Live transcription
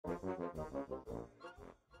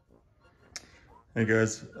Hey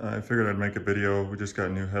guys, I figured I'd make a video. We just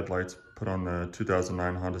got new headlights put on the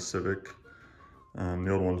 2009 Honda Civic.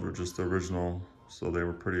 The old ones were just the original, so they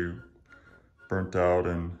were pretty burnt out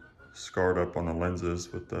and scarred up on the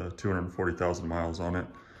lenses with the 240,000 miles on it.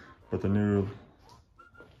 But the new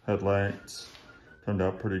headlights turned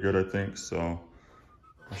out pretty good, I think, so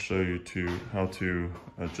I'll show you how to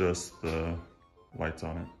adjust the lights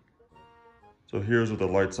on it. So here's with the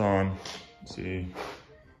lights on. See,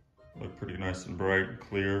 look pretty nice and bright and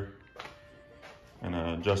clear, and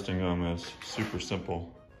adjusting them is super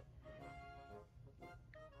simple.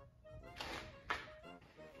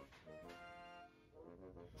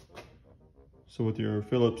 So with your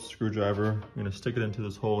Phillips screwdriver, you're gonna stick it into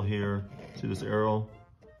this hole here. See this arrow?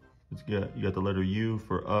 You got the letter U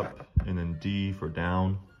for up and then D for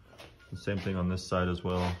down. The same thing on this side as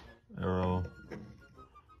well. Arrow,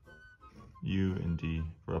 U and D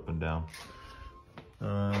for up and down.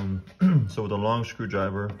 So with a long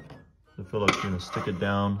screwdriver, the Phillips, you're gonna stick it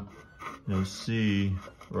down. You'll see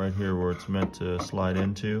right here where it's meant to slide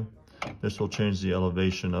into. This will change the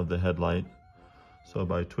elevation of the headlight. So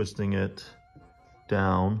by twisting it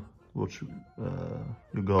down, which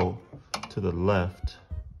you go to the left.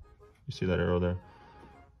 You see that arrow there?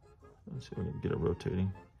 Let's see if we can get it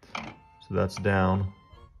rotating. So that's down,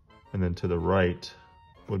 and then to the right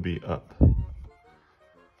would be up.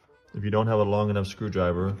 If you don't have a long enough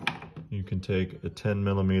screwdriver, you can take a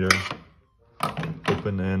 10mm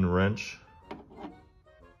open end wrench,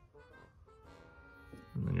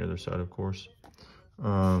 and then the other side, of course,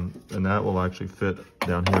 and that will actually fit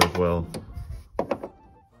down here as well.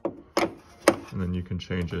 And then you can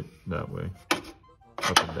change it that way,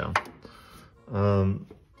 up and down.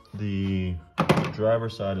 The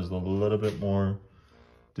driver's side is a little bit more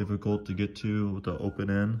difficult to get to with the open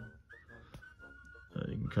end.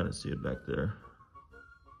 You can kind of see it back there.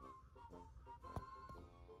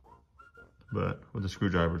 But with the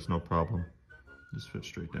screwdriver, it's no problem. Just fits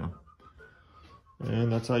straight down. And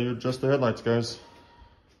that's how you adjust the headlights, guys.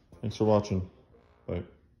 Thanks for watching. Bye.